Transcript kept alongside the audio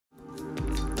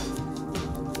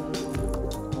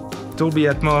Dolby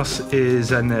Atmos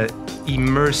is an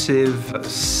immersive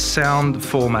sound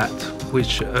format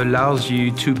which allows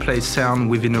you to play sound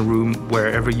within a room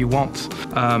wherever you want.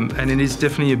 And it is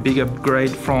definitely a big upgrade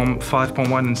from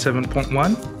 5.1 and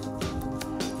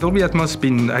 7.1. Dolby Atmos has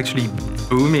been actually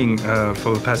booming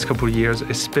for the past couple of years,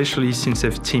 especially since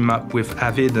they've teamed up with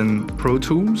Avid and Pro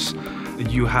Tools.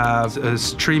 You have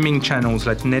streaming channels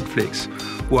like Netflix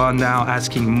who are now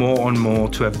asking more and more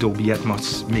to have Dolby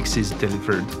Atmos mixes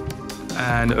delivered.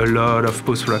 And a lot of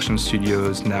post-production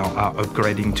studios now are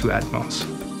upgrading to Atmos.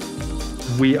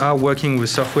 We are working with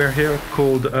software here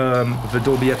called the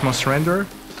Dolby Atmos Render.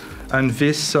 And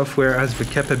this software has the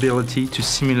capability to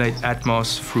simulate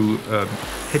Atmos through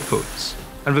headphones.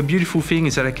 And the beautiful thing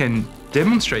is that I can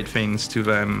demonstrate things to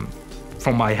them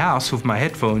from my house with my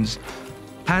headphones,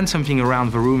 pan something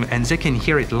around the room, and they can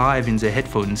hear it live in their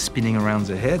headphones spinning around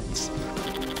their heads.